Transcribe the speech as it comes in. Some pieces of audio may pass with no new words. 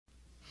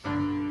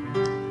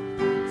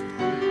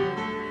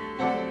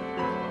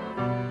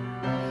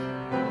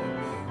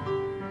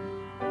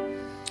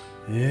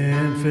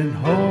Infant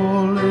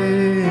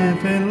holy,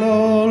 infant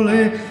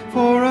lowly,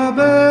 for a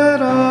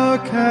bed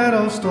a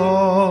cattle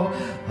stall.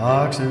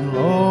 Oxen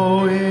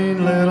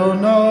lowing, little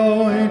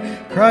knowing,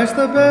 Christ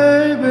the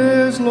babe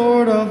is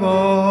Lord of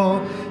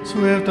all.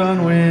 Swift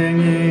on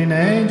winging,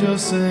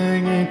 angels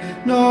singing,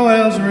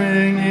 Noel's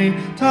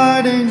ringing,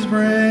 tidings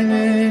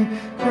bringing.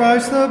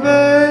 Christ the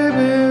babe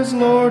is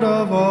Lord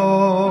of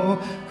all.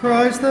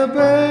 Christ the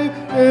babe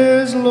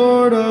is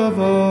Lord of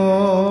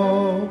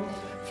all.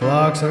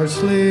 Flocks are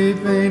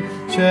sleeping,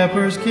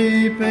 shepherds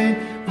keeping,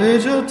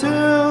 vigil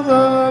till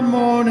the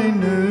morning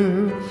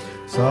new.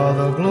 Saw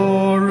the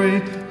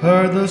glory,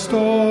 heard the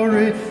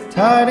story,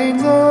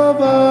 tidings of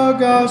a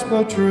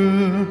gospel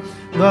true.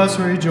 Thus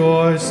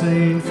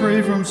rejoicing,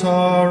 free from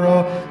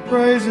sorrow,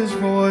 praises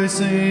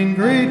voicing,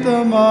 greet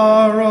the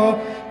morrow.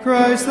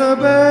 Christ the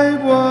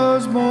babe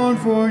was born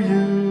for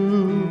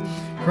you.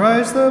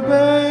 Christ the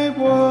babe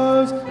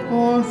was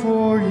born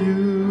for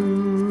you.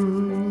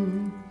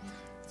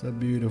 It's a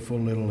beautiful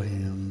little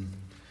hymn.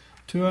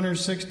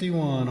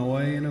 261,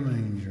 Away in a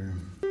Manger.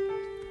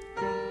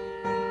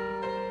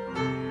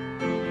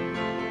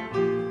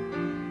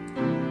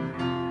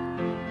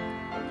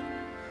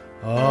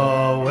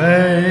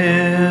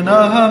 Away in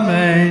a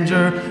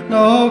manger,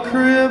 no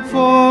crib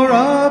for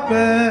a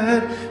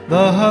bed,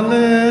 the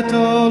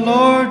little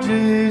Lord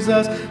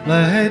Jesus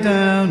lay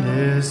down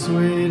his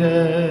sweet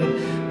head.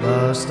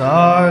 The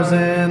stars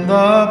in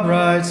the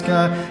bright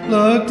sky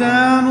looked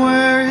down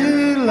where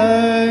he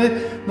lay,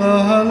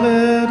 the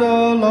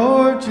little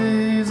Lord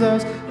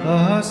Jesus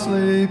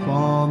asleep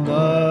on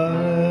the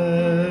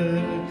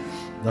hay.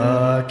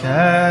 The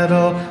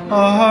cattle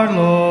are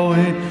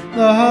lowing,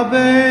 the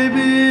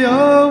baby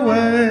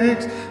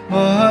awakes,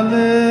 but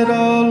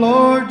little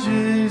Lord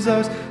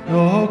Jesus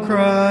no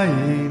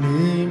crying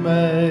he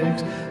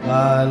makes.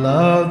 I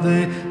love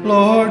thee,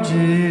 Lord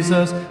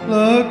Jesus,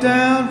 look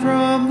down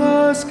from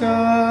the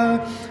sky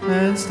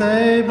and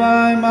stay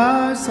by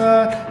my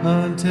side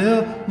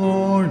until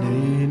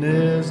morning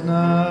is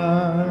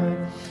nigh.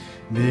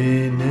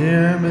 Be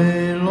near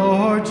me,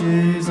 Lord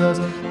Jesus,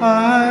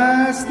 I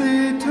ask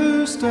thee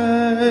to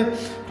stay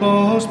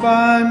close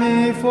by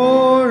me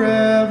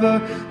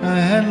forever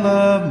and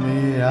love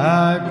me,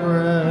 I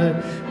pray.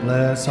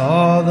 Bless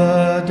all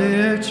the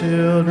dear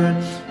children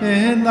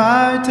in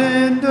thy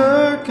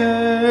tender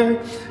care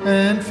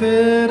and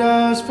fit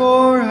us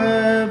for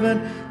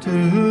heaven to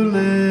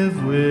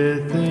live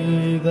with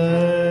thee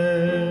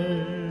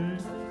there.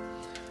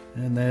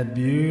 And that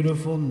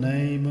beautiful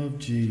name of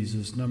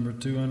Jesus, number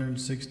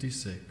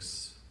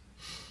 266.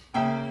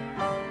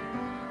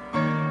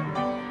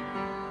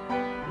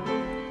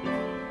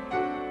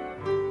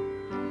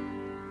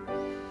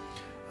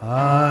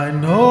 I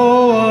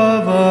know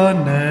of a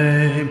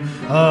name,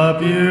 a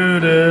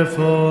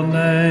beautiful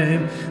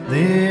name,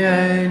 the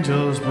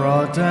angels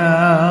brought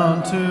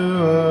down to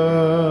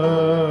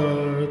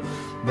earth.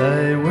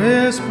 They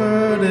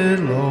whispered it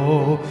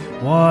low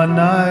one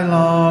night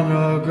long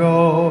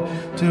ago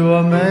to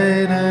a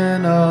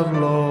maiden of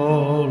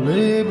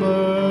lowly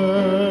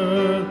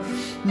birth.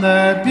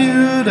 That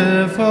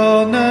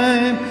beautiful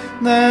name,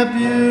 that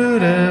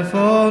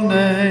beautiful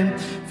name,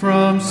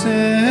 from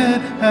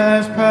sin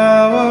has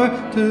power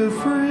to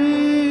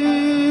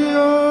free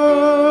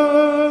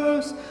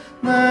us.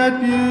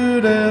 That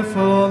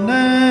beautiful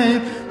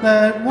name,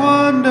 that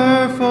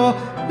wonderful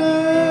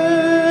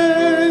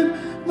name,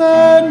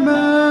 that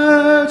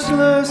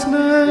matchless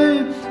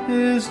name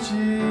is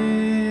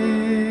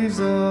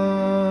Jesus.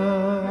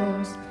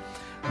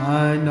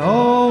 I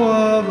know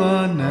of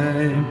a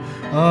name,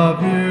 a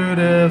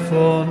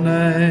beautiful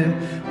name,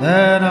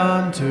 that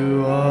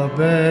unto a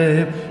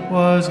babe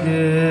was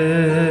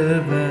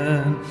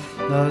given.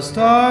 The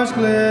stars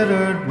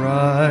glittered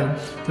bright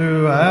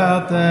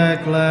throughout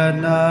that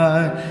glad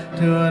night,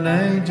 to an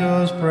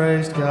angel's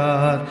praised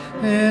God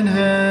in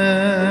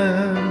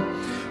heaven.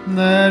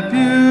 That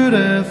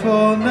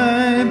beautiful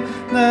name,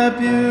 that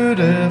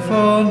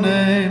beautiful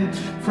name,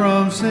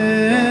 from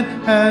sin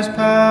has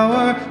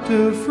power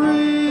to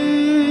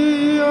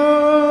free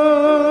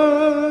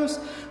us.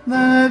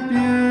 That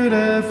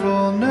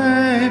beautiful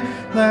name,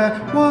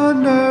 that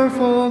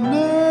wonderful name,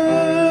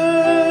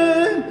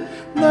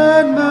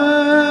 that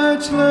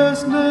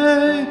matchless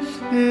name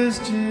is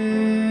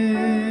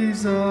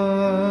Jesus.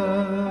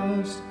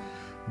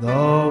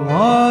 The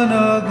one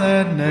of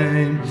that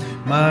name,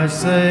 my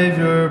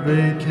Savior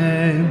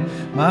became,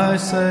 my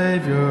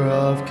Savior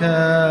of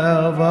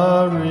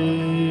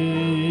Calvary.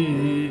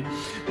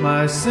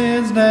 My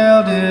sins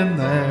nailed him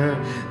there,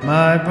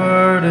 my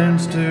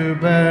burdens to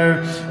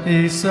bear.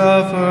 He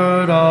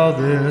suffered all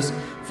this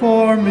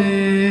for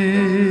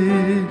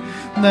me.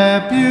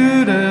 That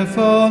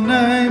beautiful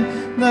name,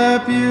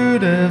 that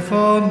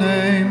beautiful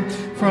name,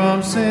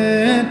 from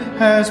sin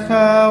has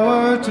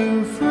power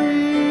to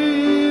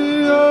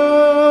free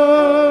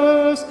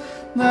us.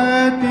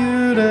 That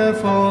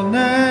beautiful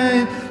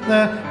name,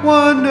 that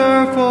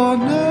wonderful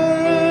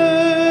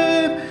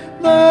name,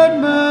 that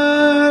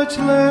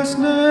matchless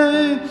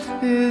name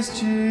is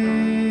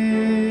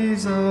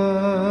Jesus.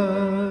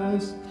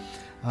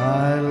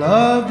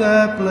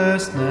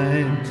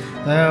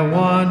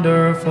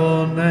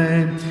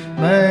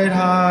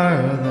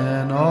 higher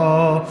than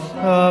all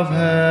of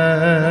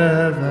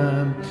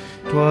heaven.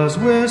 'Twas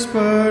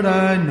whispered,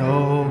 I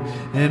know,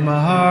 in my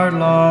heart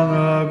long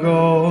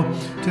ago,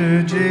 to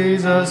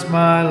Jesus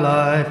my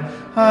life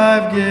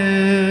I've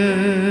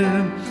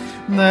given.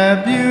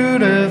 That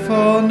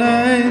beautiful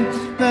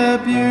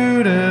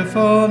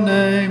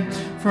name,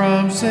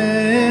 from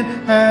sin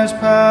has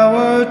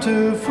power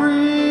to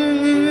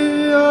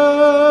free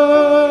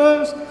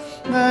us.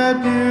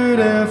 That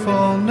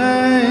beautiful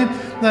name,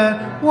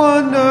 that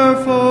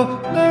wonderful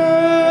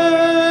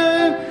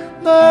name,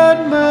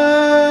 that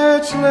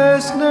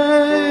matchless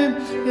name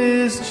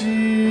is Jesus.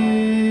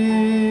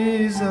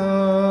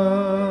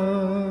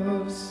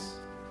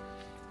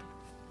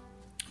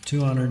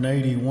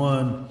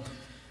 281.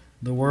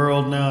 The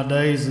world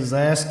nowadays is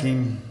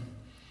asking,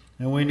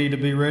 and we need to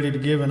be ready to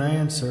give an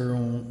answer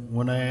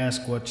when they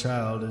ask, what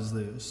child is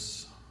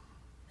this?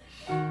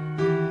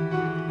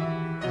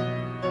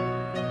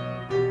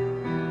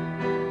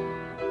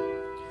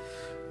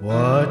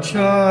 What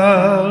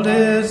child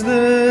is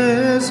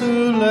this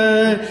who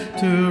lay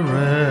to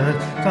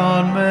rest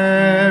on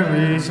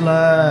Mary's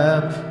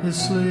lap is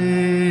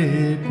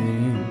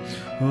sleeping,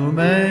 whom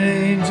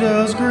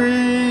angels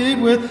greet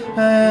with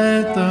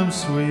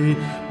anthems sweet,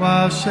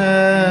 while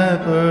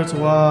shepherds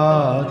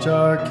watch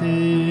are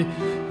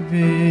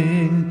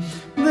keeping?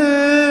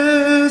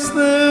 This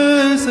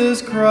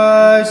is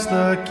Christ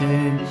the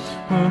King,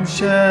 whom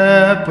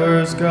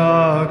shepherds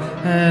guard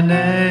and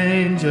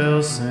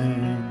angels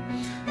sing.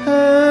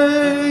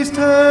 Haste,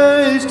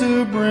 haste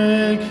to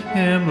bring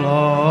him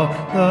laud,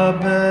 the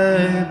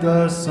babe,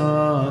 the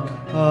Son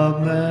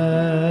of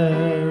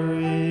Mary.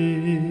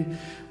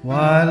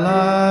 Why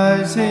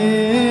lies he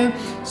in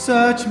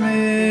such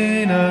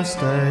mean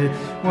estate,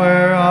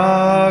 where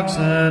ox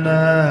and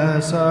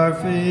ass are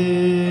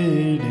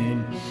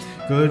feeding?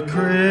 Good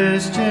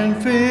Christian,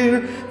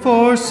 fear,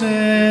 for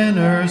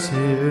sinners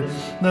hear,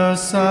 the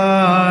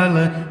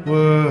silent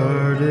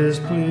word is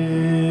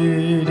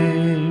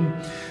pleading.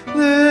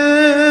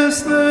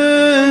 This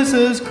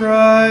is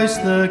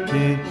Christ the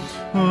King,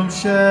 whom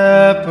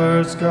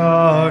shepherds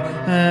guard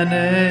and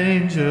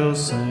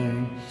angels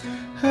sing.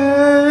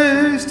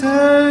 Haste,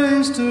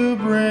 haste to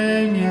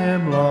bring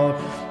him laud,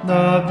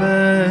 the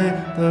babe,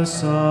 the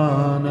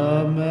Son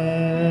of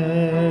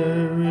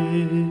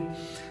Mary.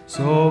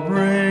 So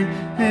bring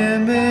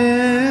him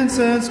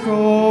incense,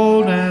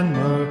 gold, and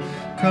myrrh,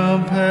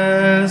 come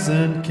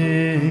peasant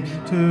king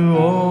to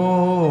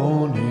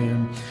own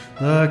him.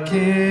 The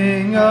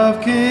King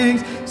of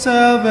kings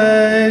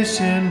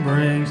salvation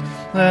brings,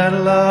 that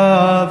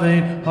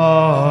loving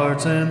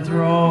hearts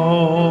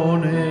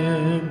enthrone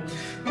him.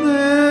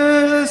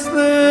 This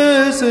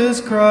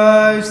is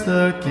Christ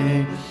the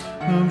King,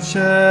 whom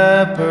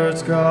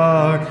shepherds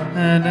guard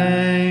and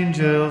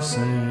angels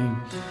sing.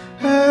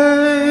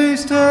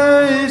 Haste,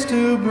 haste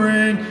to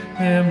bring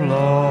him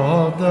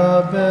laud,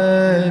 the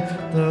babe,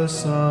 the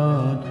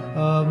Son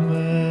of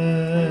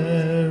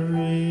Mary.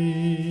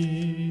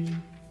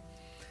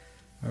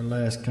 Our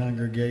last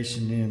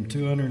congregation hymn,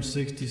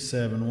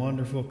 267,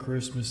 wonderful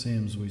Christmas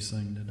hymns we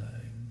sing today.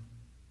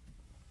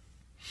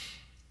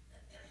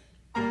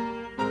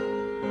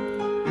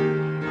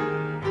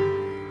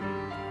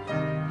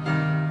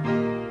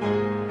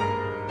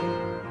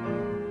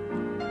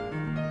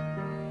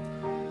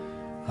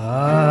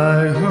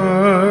 I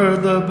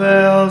heard the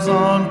bells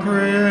on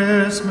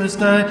Christmas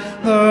Day,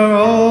 their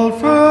old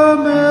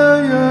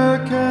familiar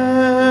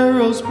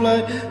carols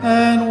play,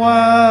 and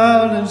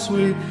wild and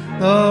sweet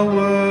the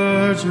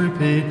words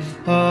repeat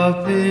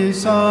of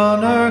peace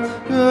on earth,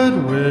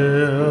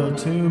 goodwill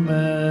to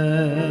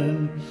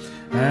men.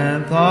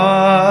 And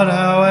thought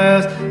how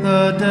as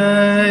the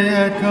day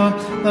had come,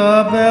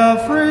 the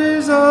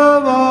belfries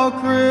of all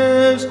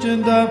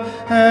Christendom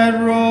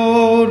had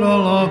rolled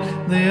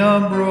along the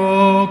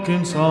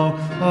unbroken song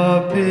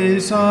of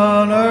peace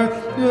on earth,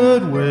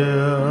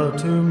 goodwill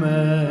to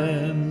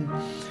men.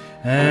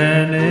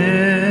 And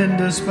in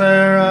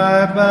despair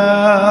I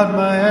bowed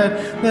my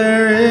head,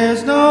 there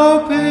is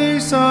no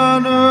peace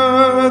on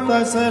earth,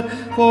 I said,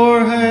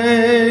 for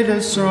hate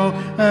is strong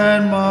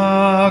and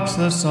mocks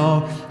the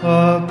song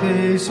of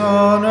peace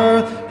on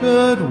earth,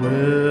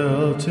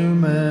 goodwill to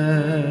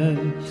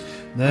men.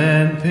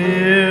 Then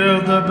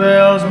pealed the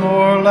bells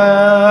more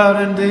loud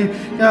and deep,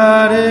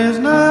 God is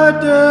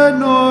not dead,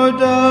 nor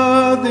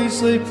doth he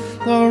sleep.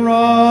 The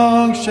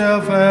wrong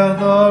shall fail,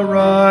 the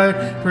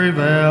right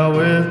prevail,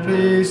 with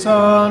peace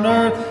on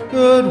earth,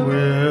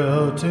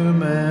 goodwill to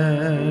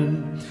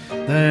men.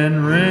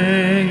 Then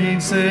ringing,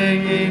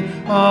 singing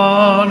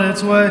on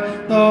its way,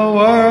 the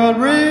world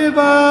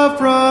revived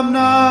from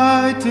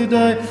night to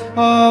day,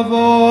 a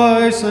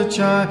voice, a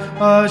chime,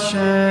 a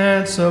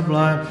chant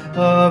sublime,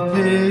 of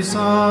peace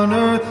on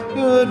earth,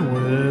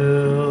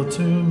 goodwill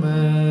to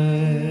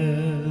men.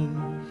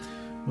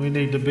 We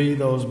need to be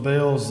those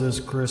bells this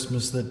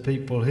Christmas that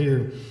people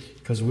hear,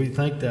 because we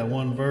think that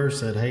one verse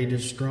that hate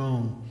is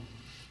strong,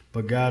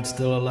 but God's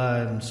still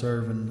alive and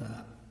serving.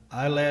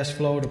 I asked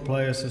Flo to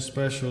play us a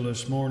special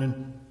this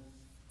morning,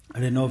 I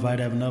didn't know if I'd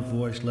have enough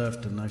voice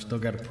left, and I still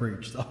got to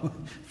preach. So,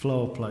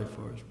 Flo, play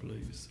for us,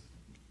 please.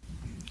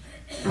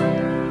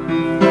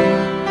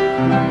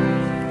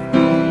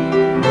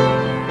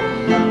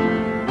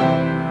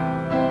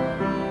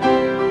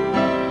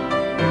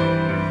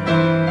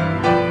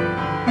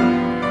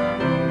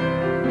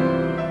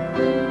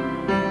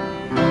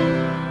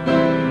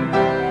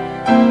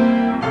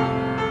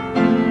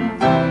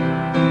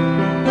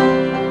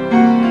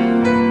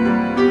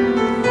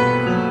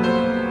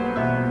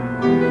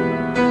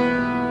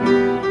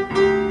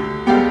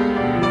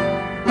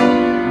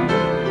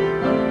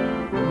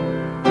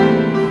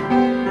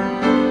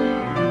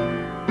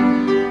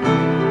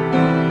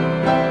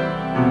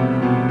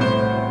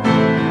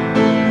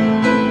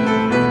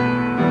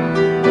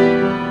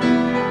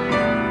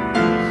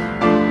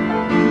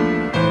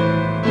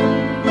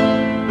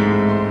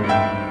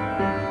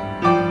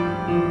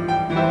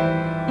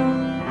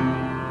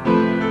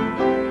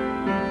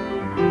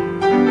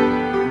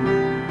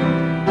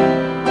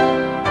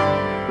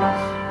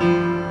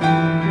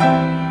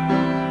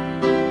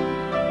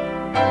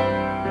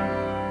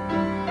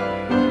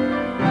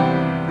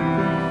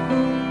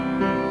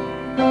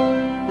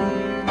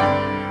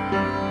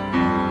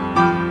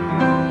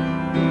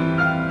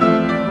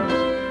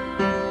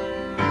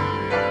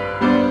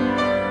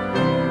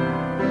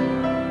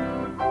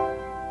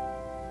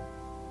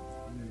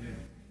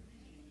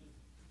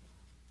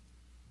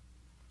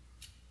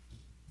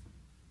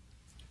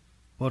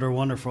 What a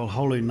wonderful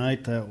holy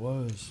night that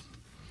was.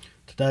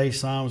 Today,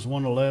 Psalms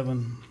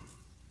 111.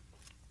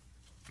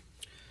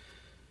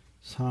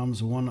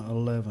 Psalms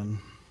 111.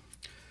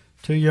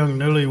 Two young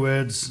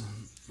newlyweds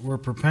were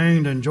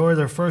preparing to enjoy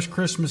their first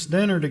Christmas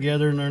dinner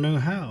together in their new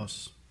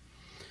house.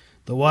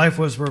 The wife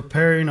was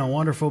preparing a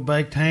wonderful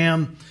baked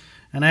ham,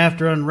 and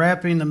after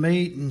unwrapping the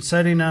meat and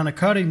setting on a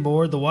cutting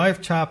board, the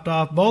wife chopped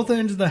off both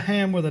ends of the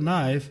ham with a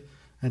knife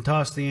and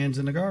tossed the ends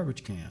in the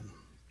garbage can.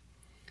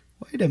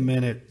 "Wait a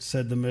minute,"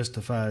 said the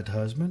mystified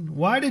husband.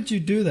 "Why did you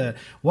do that?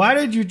 Why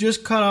did you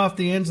just cut off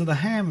the ends of the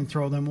ham and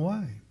throw them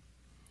away?"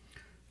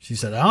 She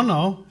said, "I don't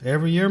know.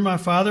 Every year my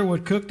father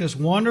would cook this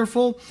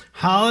wonderful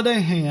holiday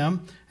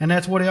ham, and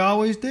that's what he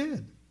always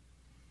did.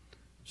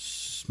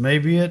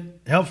 Maybe it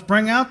helps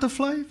bring out the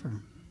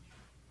flavor."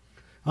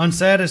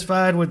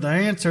 Unsatisfied with the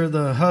answer,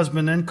 the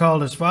husband then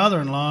called his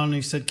father-in-law and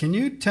he said, "Can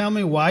you tell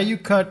me why you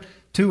cut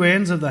two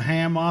ends of the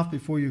ham off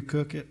before you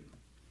cook it?"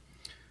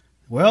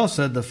 "Well,"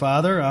 said the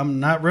father, "I'm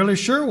not really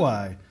sure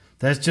why.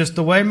 That's just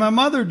the way my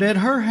mother did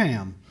her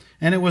ham,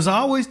 and it was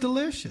always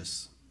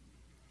delicious."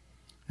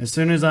 As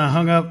soon as I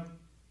hung up,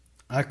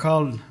 I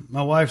called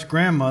my wife's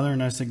grandmother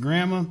and I said,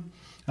 "Grandma,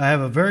 I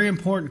have a very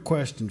important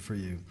question for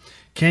you.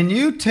 Can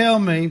you tell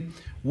me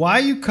why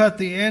you cut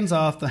the ends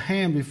off the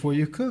ham before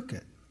you cook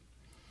it?"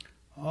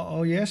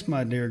 "Oh, yes,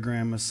 my dear,"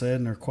 Grandma said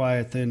in her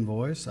quiet, thin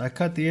voice. "I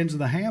cut the ends of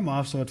the ham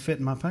off so it fit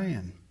in my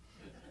pan."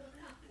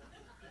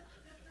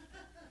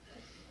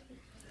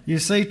 You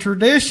see,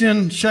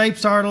 tradition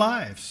shapes our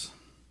lives,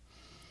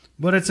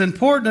 but it's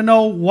important to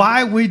know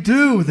why we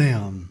do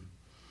them.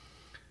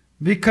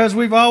 Because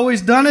we've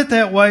always done it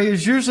that way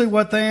is usually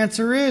what the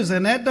answer is,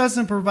 and that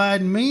doesn't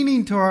provide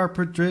meaning to our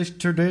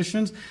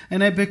traditions,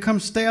 and they become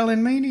stale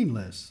and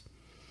meaningless.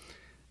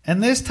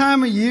 And this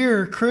time of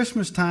year,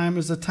 Christmas time,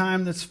 is a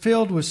time that's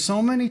filled with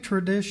so many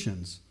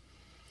traditions.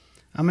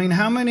 I mean,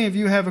 how many of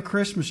you have a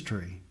Christmas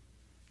tree?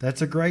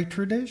 That's a great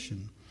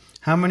tradition.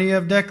 How many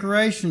have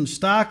decorations,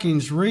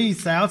 stockings,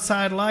 wreaths,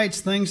 outside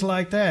lights, things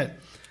like that?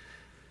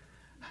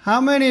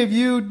 How many of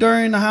you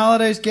during the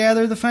holidays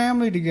gather the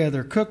family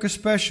together, cook a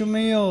special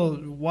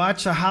meal,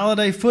 watch a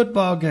holiday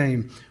football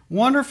game?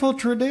 Wonderful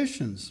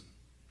traditions.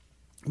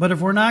 But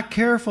if we're not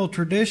careful,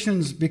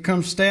 traditions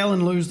become stale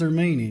and lose their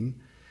meaning,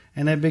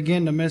 and they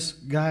begin to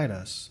misguide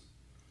us.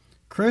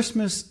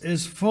 Christmas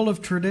is full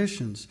of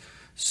traditions.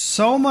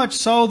 So much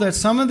so that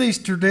some of these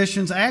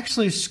traditions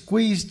actually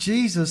squeeze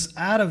Jesus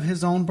out of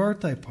his own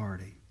birthday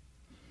party.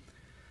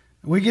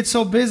 We get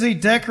so busy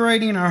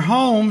decorating our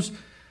homes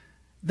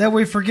that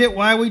we forget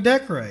why we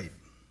decorate.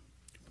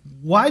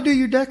 Why do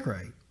you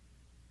decorate?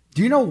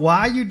 Do you know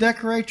why you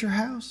decorate your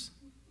house?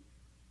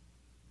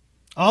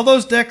 All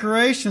those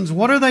decorations,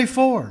 what are they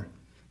for?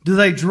 Do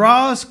they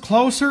draw us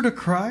closer to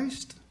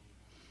Christ?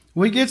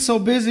 We get so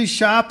busy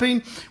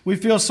shopping, we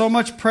feel so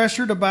much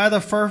pressure to buy the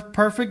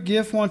perfect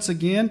gift once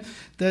again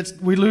that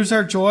we lose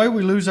our joy,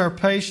 we lose our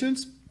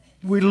patience,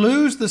 we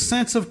lose the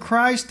sense of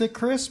Christ at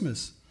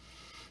Christmas.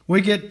 We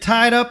get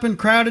tied up in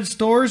crowded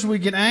stores, we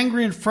get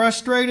angry and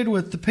frustrated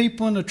with the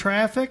people in the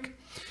traffic,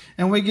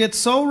 and we get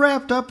so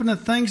wrapped up in the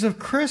things of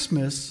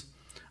Christmas.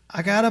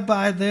 I got to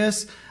buy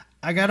this,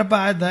 I got to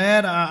buy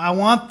that, I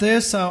want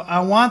this,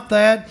 I want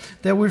that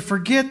we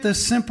forget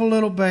this simple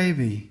little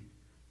baby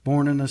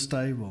born in a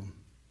stable.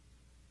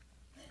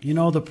 You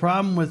know, the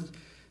problem with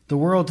the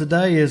world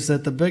today is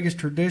that the biggest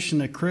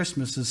tradition at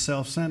Christmas is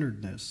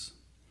self-centeredness.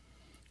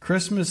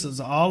 Christmas is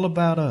all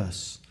about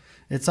us.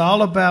 It's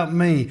all about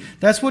me.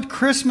 That's what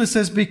Christmas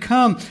has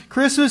become.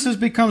 Christmas has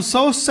become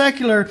so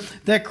secular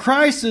that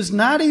Christ is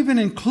not even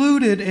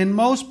included in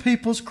most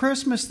people's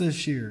Christmas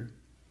this year.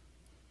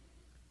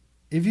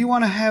 If you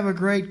want to have a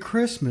great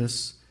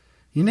Christmas,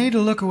 you need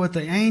to look at what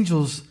the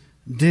angels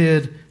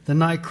did the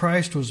night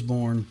Christ was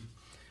born.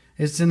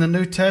 It's in the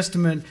New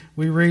Testament,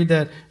 we read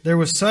that there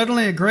was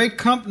suddenly a great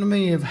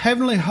company of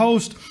heavenly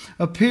hosts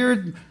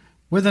appeared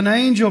with an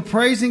angel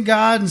praising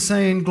God and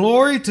saying,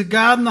 "Glory to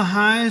God in the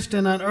highest,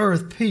 and on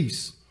earth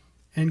peace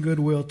and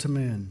goodwill to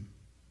men."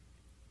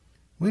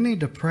 We need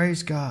to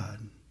praise God.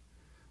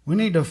 We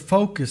need to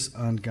focus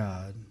on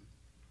God.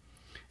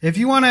 If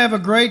you want to have a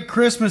great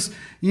Christmas,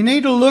 you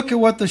need to look at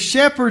what the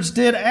shepherds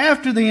did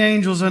after the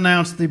angels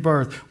announced the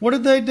birth. What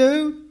did they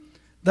do?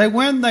 They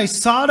went and they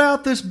sought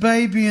out this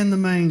baby in the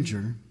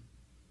manger.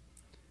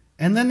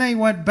 And then they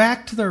went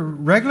back to their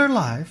regular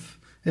life.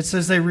 It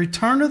says they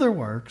returned to their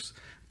works,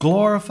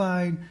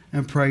 glorified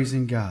and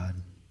praising God.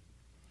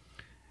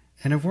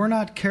 And if we're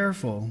not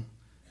careful,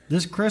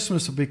 this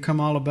Christmas will become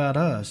all about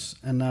us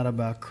and not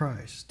about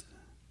Christ.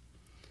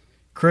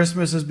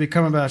 Christmas has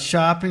become about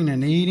shopping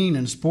and eating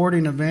and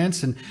sporting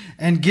events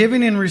and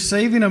giving and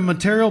receiving of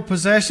material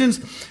possessions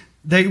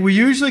that we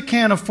usually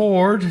can't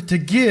afford to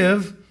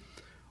give,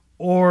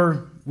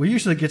 or we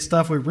usually get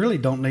stuff we really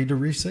don't need to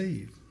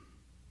receive.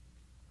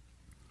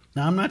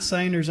 Now, I'm not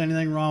saying there's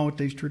anything wrong with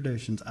these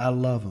traditions. I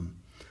love them.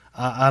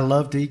 I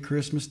love to eat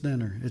Christmas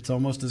dinner. It's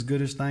almost as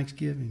good as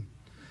Thanksgiving.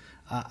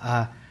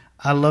 I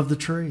love the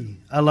tree.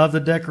 I love the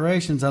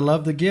decorations. I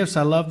love the gifts.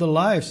 I love the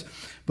lights.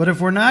 But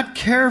if we're not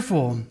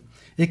careful,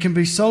 it can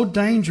be so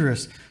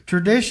dangerous.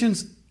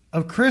 Traditions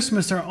of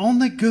Christmas are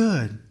only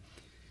good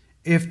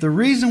if the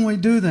reason we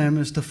do them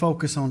is to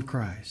focus on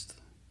Christ.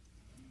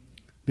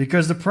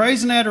 Because the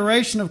praise and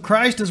adoration of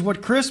Christ is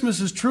what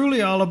Christmas is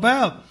truly all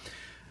about.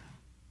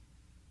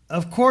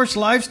 Of course,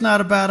 life's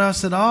not about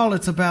us at all.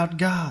 It's about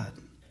God.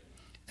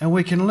 And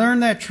we can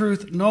learn that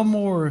truth no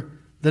more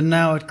than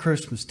now at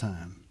Christmas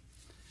time.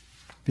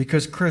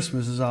 Because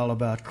Christmas is all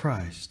about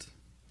Christ.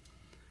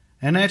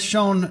 And that's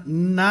shown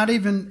not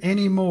even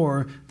any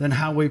more than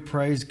how we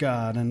praise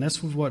God. And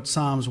this was what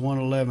Psalms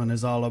 111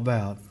 is all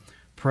about.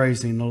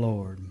 Praising the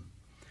Lord.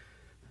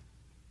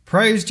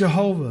 Praise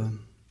Jehovah.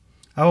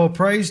 I will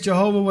praise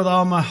Jehovah with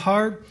all my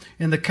heart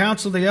in the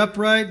council of the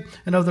upright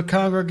and of the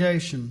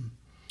congregation.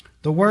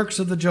 The works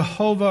of the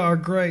Jehovah are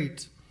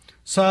great,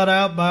 sought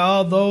out by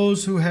all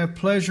those who have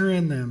pleasure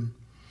in them.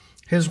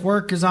 His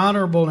work is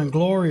honorable and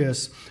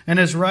glorious, and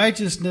his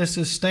righteousness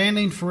is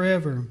standing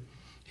forever.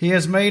 He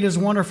has made his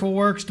wonderful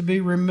works to be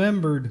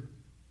remembered.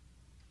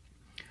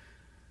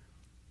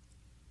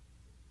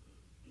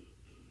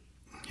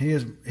 He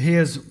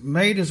has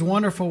made his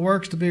wonderful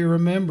works to be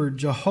remembered.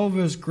 Jehovah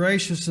is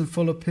gracious and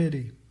full of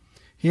pity.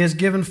 He has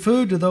given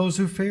food to those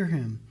who fear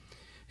him.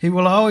 He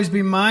will always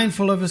be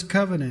mindful of his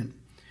covenant.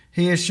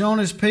 He has shown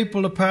his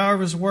people the power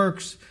of his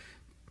works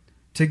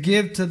to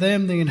give to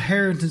them the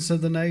inheritance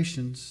of the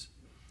nations.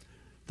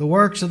 The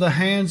works of the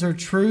hands are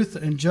truth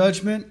and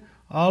judgment.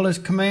 All his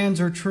commands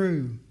are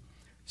true.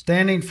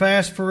 Standing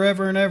fast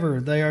forever and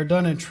ever, they are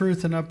done in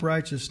truth and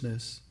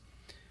uprightness.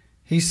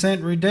 He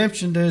sent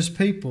redemption to his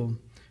people.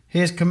 He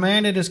has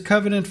commanded his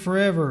covenant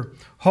forever.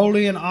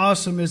 Holy and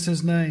awesome is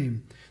his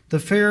name. The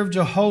fear of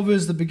Jehovah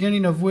is the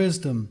beginning of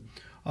wisdom.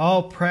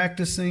 All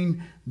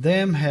practicing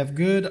them have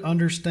good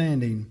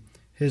understanding.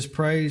 His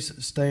praise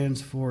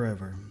stands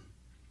forever.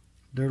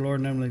 Dear Lord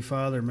and Heavenly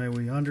Father, may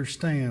we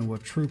understand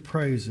what true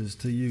praise is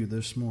to you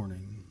this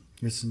morning.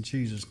 It's in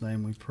Jesus'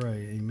 name we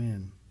pray.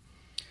 Amen.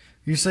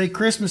 You see,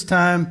 Christmas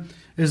time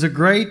is a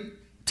great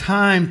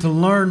time to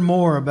learn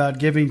more about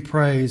giving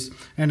praise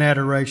and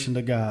adoration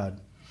to God.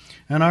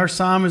 And our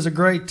psalm is a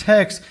great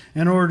text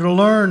in order to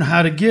learn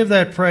how to give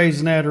that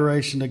praise and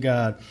adoration to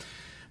God.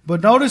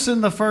 But notice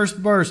in the first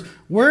verse,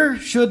 where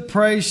should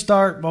praise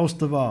start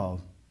most of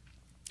all?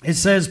 It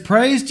says,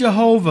 praise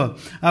Jehovah.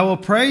 I will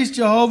praise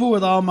Jehovah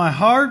with all my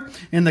heart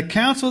in the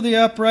council of the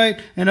upright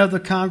and of the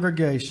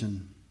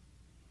congregation.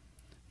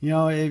 You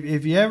know,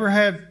 if you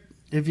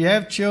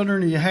have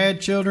children or you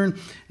had children,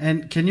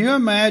 and can you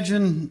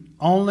imagine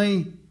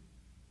only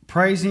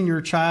praising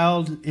your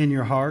child in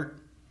your heart?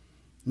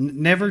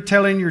 Never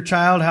telling your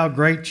child how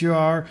great you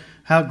are,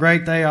 how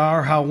great they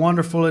are, how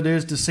wonderful it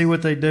is to see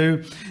what they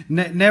do.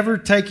 Never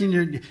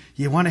taking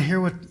you want to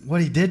hear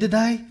what he did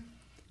today?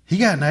 He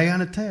got an A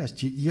on a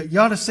test. You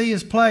ought to see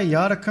his play. You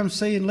ought to come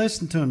see and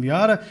listen to him. You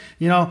ought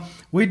to,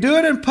 we do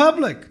it in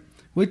public.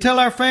 We tell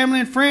our family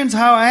and friends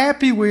how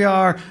happy we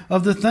are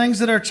of the things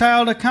that our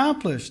child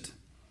accomplished.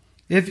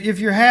 If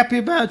you're happy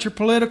about your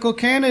political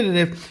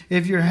candidate,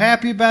 if you're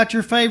happy about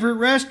your favorite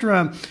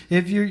restaurant,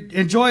 if you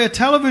enjoy a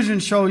television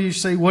show you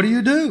see, what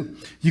do?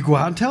 You go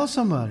out and tell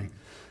somebody.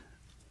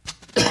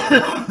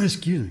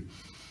 Excuse me.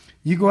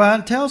 You go out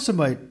and tell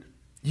somebody,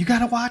 you got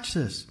to watch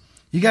this.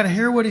 You got to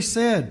hear what he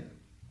said.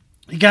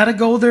 You got to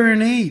go there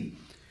and eat.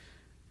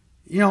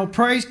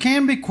 Praise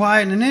can be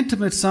quiet and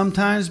intimate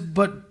sometimes,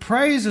 but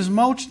praise is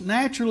most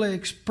naturally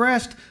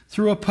expressed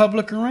through a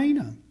public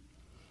arena.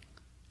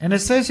 And it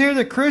says here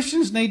that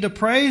Christians need to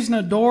praise and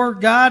adore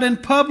God in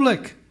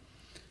public.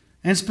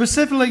 And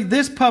specifically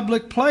this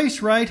public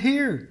place right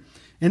here.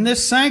 In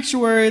this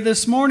sanctuary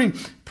this morning.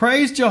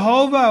 Praise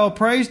Jehovah. I will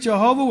praise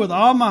Jehovah with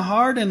all my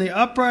heart in the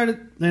upright,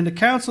 in the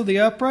council of the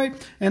upright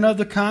and of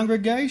the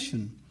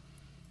congregation.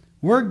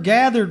 We're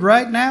gathered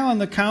right now in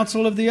the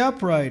council of the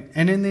upright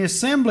and in the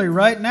assembly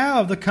right now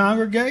of the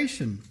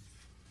congregation.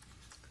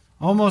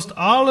 Almost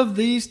all of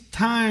these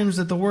times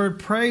that the word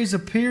praise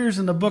appears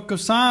in the book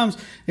of Psalms,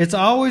 it's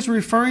always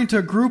referring to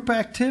a group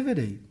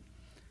activity,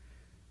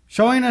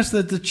 showing us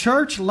that the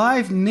church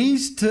life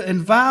needs to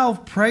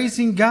involve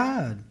praising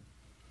God.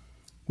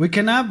 We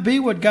cannot be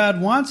what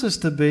God wants us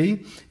to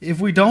be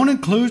if we don't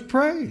include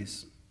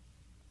praise.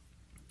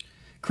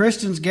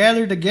 Christians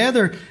gather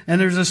together, and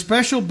there's a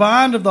special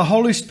bond of the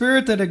Holy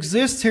Spirit that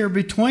exists here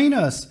between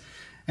us,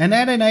 and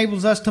that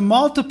enables us to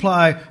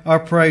multiply our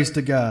praise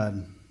to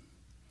God.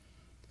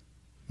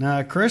 Now,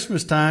 at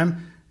Christmas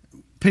time,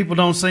 people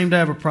don't seem to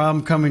have a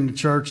problem coming to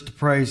church to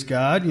praise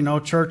God. You know,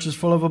 church is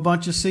full of a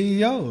bunch of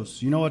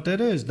CEOs. You know what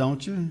that is,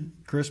 don't you?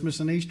 Christmas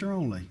and Easter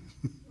only.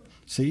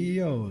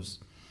 CEOs.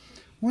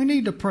 We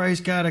need to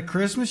praise God at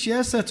Christmas.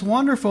 Yes, that's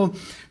wonderful.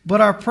 But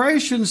our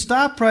praise shouldn't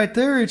stop right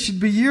there. It should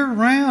be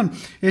year-round.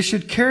 It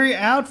should carry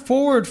out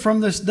forward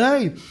from this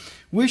day.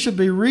 We should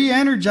be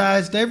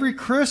re-energized every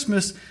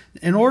Christmas.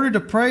 In order to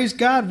praise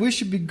God, we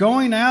should be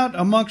going out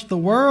amongst the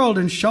world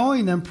and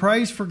showing them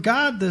praise for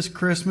God this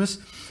Christmas.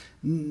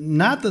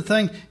 Not the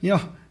thing, you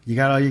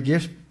got all your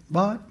gifts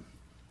bought?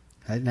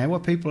 Isn't that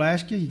what people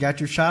ask you? You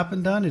got your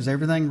shopping done? Is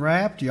everything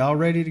wrapped? You all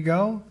ready to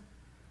go?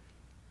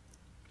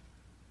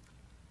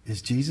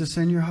 Is Jesus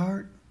in your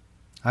heart?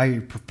 Are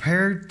you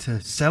prepared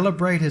to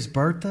celebrate His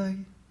birthday?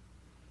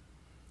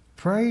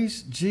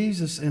 Praise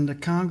Jesus in the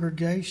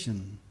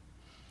congregation.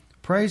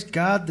 Praise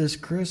God this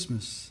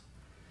Christmas.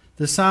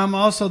 The psalm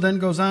also then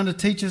goes on to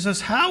teach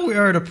us how we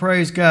are to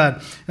praise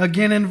God.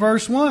 Again in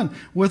verse 1.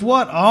 With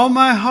what? All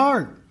my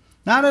heart.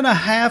 Not in a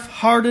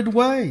half-hearted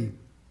way.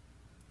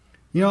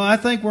 You know, I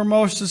think we're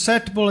most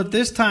susceptible at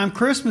this time,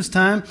 Christmas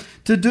time,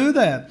 to do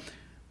that.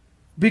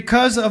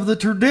 Because of the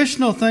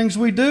traditional things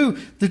we do.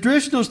 The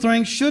traditional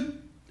things should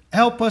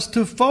help us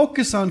to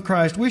focus on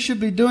Christ. We should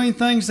be doing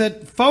things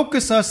that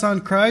focus us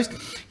on Christ,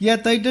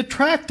 yet they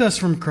detract us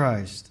from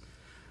Christ.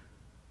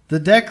 The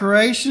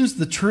decorations,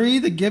 the tree,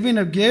 the giving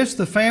of gifts,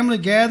 the family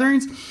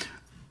gatherings,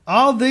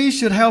 all these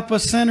should help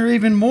us center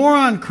even more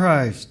on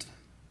Christ.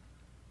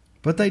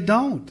 But they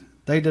don't.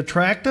 They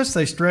detract us.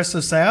 They stress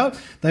us out.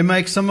 They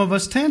make some of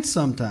us tense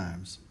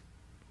sometimes.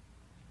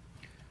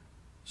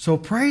 So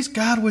praise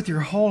God with your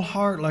whole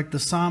heart like the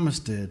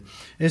psalmist did,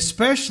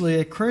 especially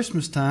at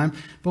Christmas time,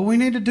 but we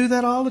need to do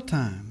that all the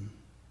time.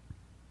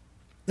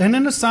 And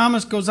then the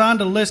psalmist goes on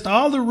to list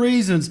all the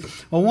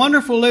reasons, a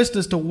wonderful list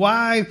as to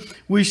why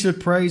we should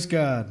praise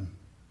God.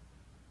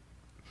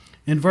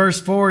 In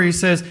verse 4 he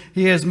says,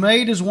 He has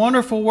made His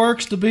wonderful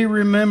works to be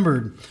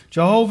remembered.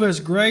 Jehovah is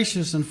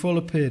gracious and full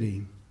of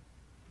pity.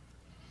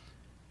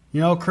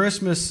 You know,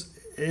 Christmas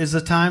is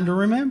a time to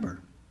remember.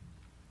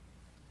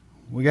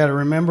 We got to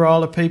remember all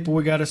the people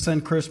we got to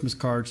send Christmas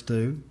cards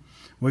to.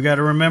 We got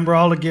to remember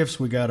all the gifts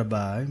we got to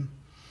buy.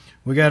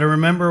 We got to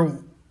remember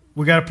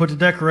we got to put the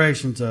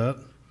decorations up.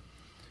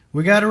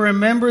 We got to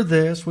remember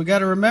this. We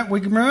can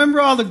remember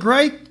all the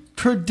great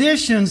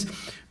traditions,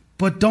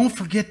 but don't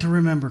forget to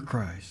remember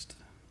Christ.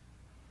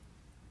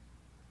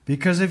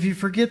 Because if you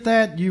forget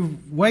that,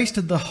 you've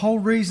wasted the whole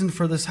reason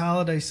for this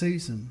holiday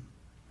season.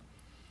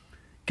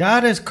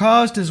 God has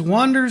caused His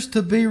wonders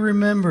to be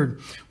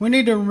remembered. We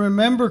need to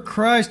remember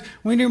Christ.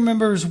 We need to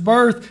remember His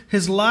birth,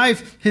 His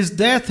life, His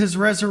death, His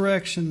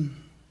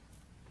resurrection.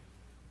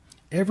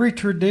 Every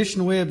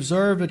tradition we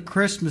observe at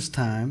Christmas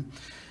time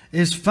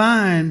is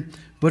fine,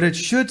 but it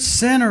should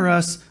center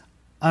us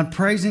on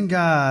praising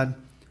God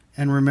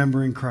and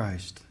remembering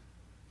Christ.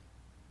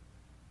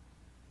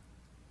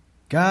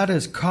 God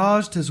has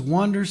caused His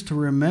wonders to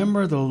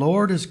remember the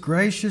Lord is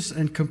gracious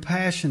and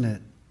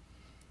compassionate.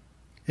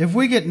 If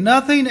we get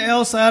nothing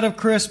else out of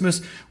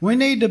Christmas, we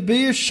need to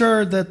be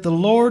assured that the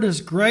Lord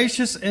is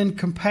gracious and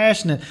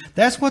compassionate.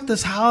 That's what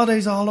this holiday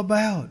is all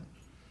about.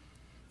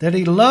 That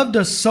He loved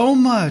us so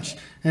much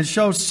and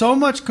showed so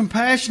much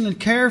compassion and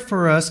care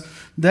for us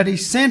that He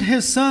sent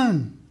His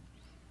Son.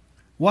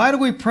 Why do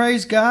we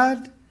praise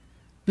God?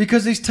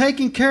 Because He's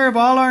taking care of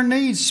all our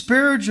needs,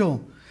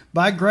 spiritual,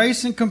 by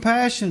grace and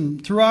compassion,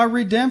 through our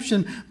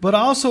redemption, but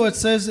also it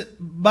says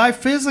by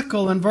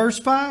physical in verse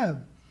 5.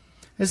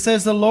 It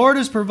says, the Lord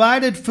has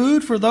provided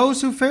food for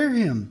those who fear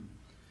Him.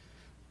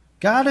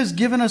 God has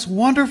given us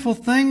wonderful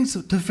things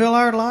to fill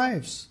our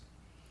lives.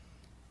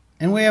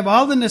 And we have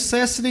all the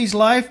necessities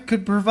life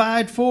could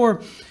provide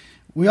for.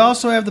 We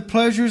also have the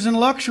pleasures and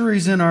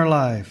luxuries in our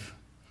life.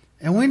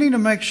 And we need to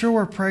make sure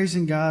we're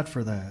praising God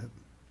for that.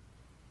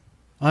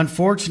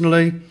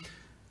 Unfortunately,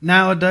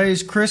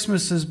 nowadays,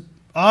 Christmas is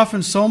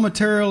often so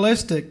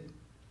materialistic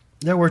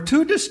that we're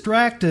too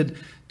distracted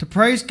to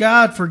praise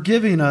God for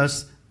giving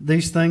us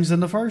these things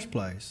in the first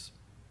place.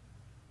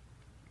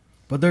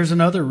 But there's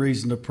another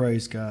reason to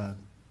praise God.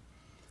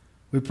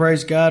 We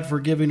praise God for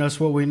giving us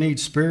what we need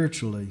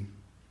spiritually,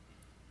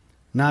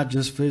 not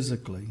just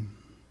physically.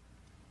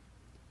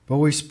 But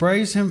we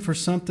praise Him for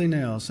something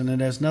else, and it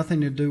has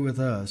nothing to do with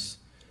us.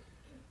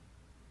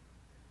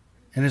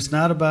 And it's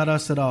not about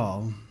us at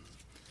all.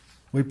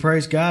 We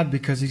praise God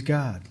because He's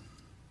God.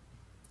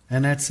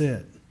 And that's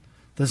it.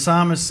 The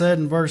psalmist said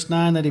in verse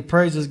 9 that he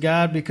praises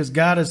God because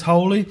God is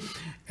holy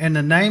and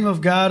the name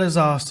of God is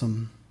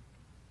awesome.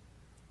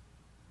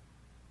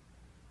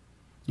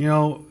 You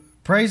know,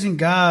 praising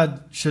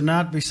God should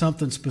not be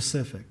something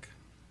specific.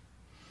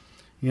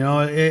 You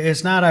know,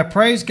 it's not, I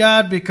praise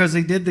God because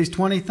He did these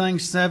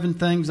 7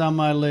 things on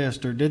my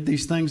list, or did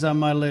these things on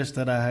my list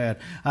that I had.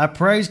 I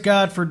praise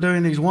God for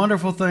doing these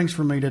wonderful things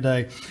for me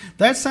today.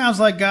 That sounds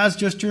like God's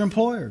just your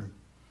employer.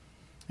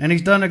 And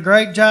He's done a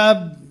great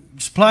job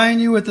supplying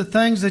you with the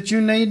things that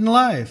you need in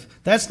life.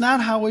 That's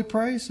not how we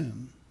praise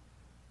Him.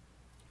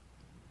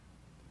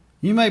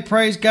 You may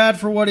praise God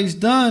for what He's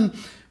done,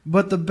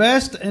 but the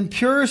best and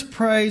purest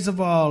praise of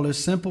all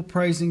is simple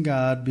praising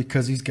God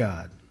because He's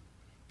God.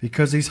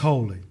 Because He's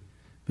holy.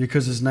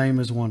 Because His name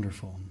is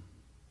wonderful.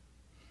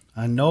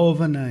 I know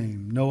of a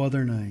name, no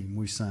other name,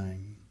 we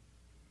sang.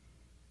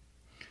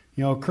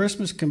 You know,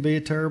 Christmas can be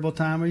a terrible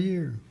time of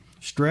year.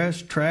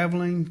 Stress,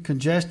 traveling,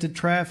 congested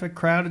traffic,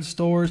 crowded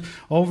stores,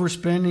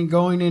 overspending,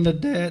 going into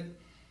debt.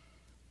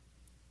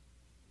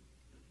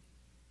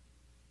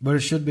 But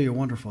it should be a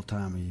wonderful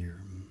time of year.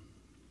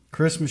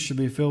 Christmas should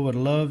be filled with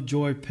love,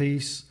 joy,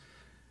 peace,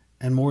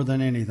 and more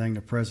than anything,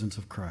 the presence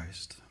of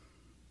Christ.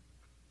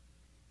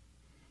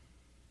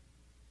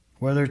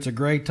 Whether it's a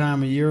great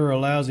time of year or a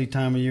lousy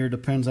time of year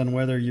depends on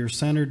whether you're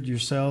centered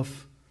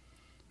yourself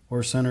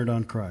or centered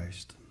on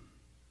Christ.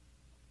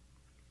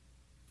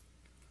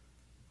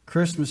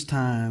 Christmas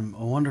time,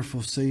 a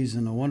wonderful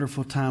season, a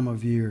wonderful time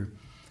of year.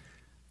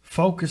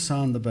 Focus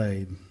on the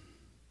babe.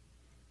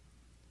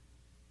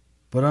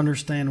 But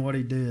understand what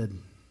He did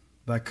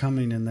by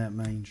coming in that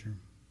manger.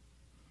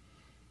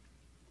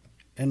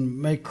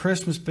 And make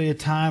Christmas be a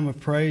time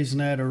of praise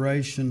and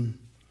adoration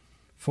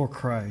for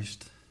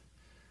Christ.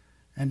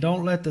 And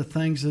don't let the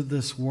things of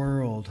this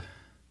world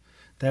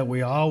that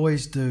we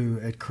always do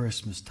at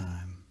Christmas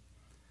time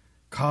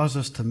cause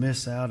us to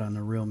miss out on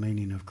the real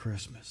meaning of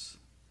Christmas.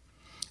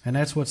 And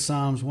that's what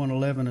Psalms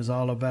 111 is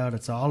all about.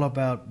 It's all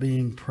about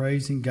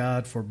praising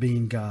God for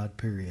being God,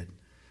 period.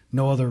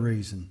 No other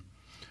reason.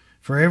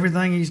 For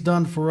everything He's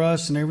done for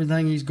us and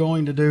everything He's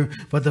going to do,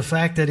 but the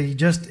fact that He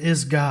just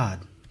is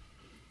God.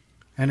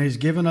 And He's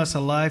given us a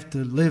life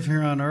to live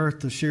here on earth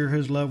to share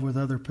His love with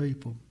other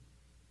people.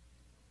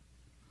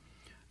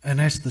 And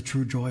that's the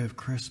true joy of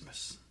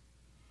Christmas.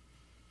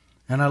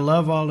 And I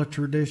love all the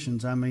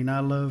traditions. I mean, I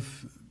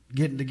love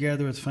getting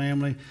together with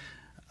family.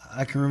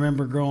 I can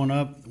remember growing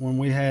up when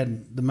we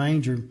had the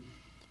manger.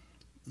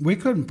 We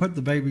couldn't put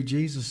the baby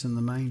Jesus in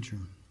the manger.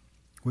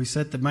 We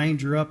set the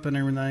manger up and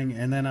everything,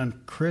 and then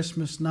on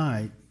Christmas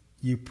night,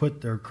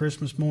 or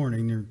Christmas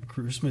morning or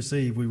Christmas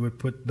Eve, we would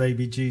put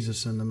baby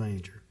Jesus in the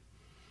manger.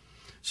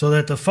 So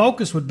that the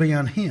focus would be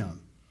on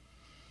Him,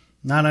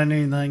 not on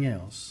anything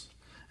else.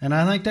 And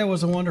I think that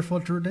was a wonderful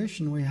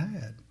tradition we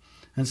had.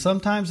 And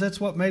sometimes that's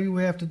what maybe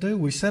we have to do.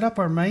 We set up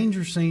our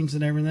manger scenes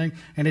and everything,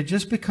 and it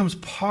just becomes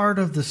part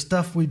of the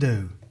stuff we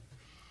do.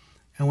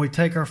 And we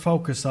take our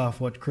focus off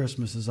what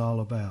Christmas is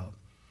all about.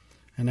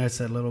 And that's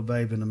that little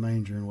babe in the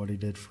manger and what He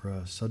did for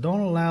us. So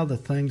don't allow the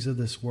things of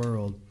this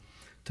world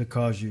to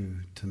cause you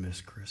to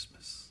miss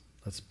Christmas.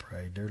 Let's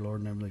pray. Dear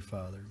Lord and Heavenly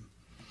Father,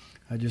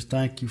 I just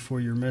thank You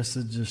for Your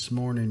message this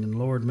morning. And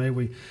Lord, may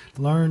we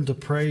learn to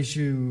praise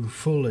You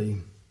fully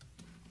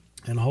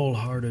and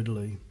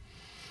wholeheartedly.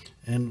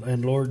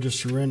 And Lord, just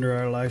surrender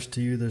our lives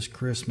to You this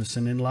Christmas.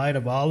 And in light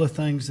of all the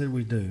things that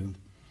we do,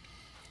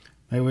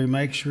 may we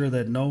make sure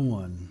that no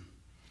one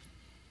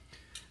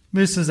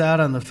misses out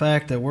on the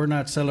fact that we're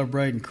not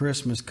celebrating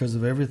Christmas because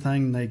of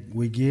everything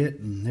we get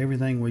and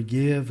everything we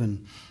give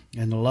and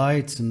the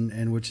lights,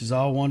 and which is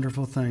all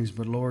wonderful things.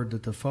 But Lord,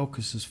 that the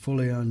focus is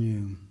fully on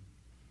You.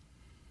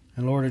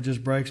 And Lord, it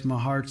just breaks my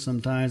heart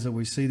sometimes that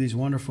we see these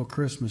wonderful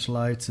Christmas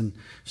lights and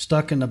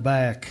stuck in the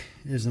back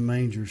is a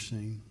manger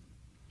scene.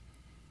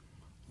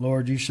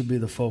 Lord, You should be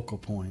the focal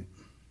point.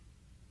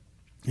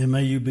 And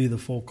may You be the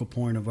focal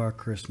point of our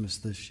Christmas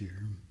this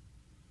year.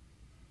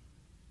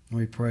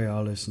 We pray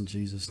all this in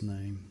Jesus'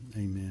 name.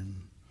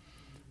 Amen.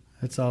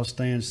 Let's all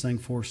stand, sing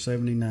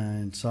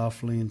 479,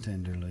 softly and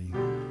tenderly.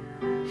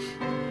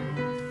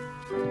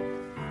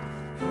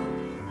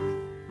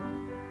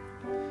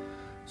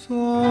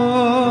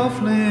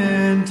 Softly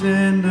and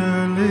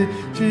tenderly,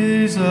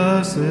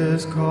 Jesus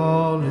is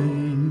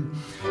calling,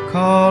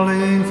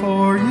 calling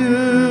for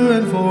you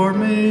and for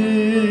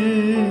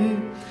me.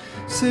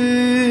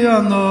 See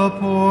on the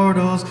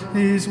portals,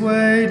 He's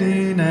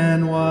waiting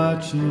and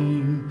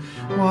watching,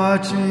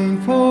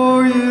 watching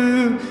for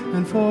you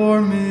and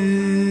for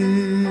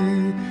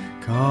me.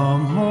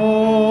 Come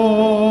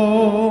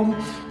home,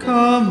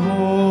 come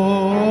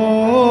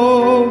home.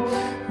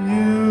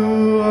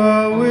 You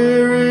are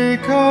weary,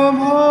 come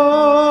home.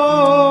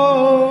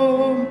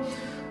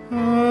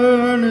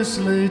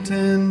 earnestly,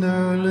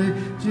 tenderly,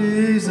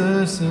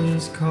 Jesus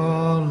is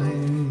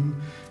calling,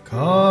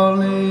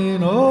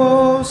 calling,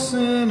 oh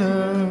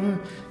sinner,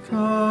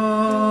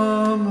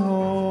 come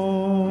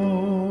home.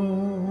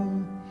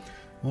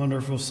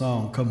 Wonderful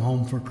song, Come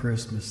Home for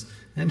Christmas.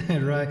 Isn't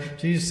that right?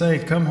 Jesus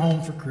said, come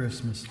home for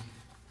Christmas.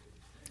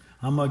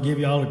 I'm going to give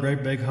you all a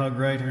great big hug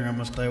right here. I'm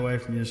going to stay away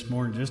from you this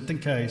morning just in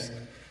case.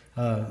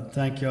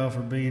 Thank you all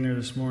for being here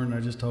this morning. I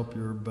just hope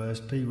you're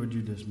blessed. Pete, would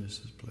you dismiss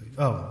us, please?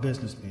 Oh,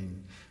 business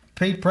meeting.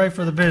 Pete, pray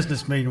for the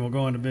business meeting. We'll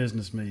go into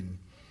business meeting.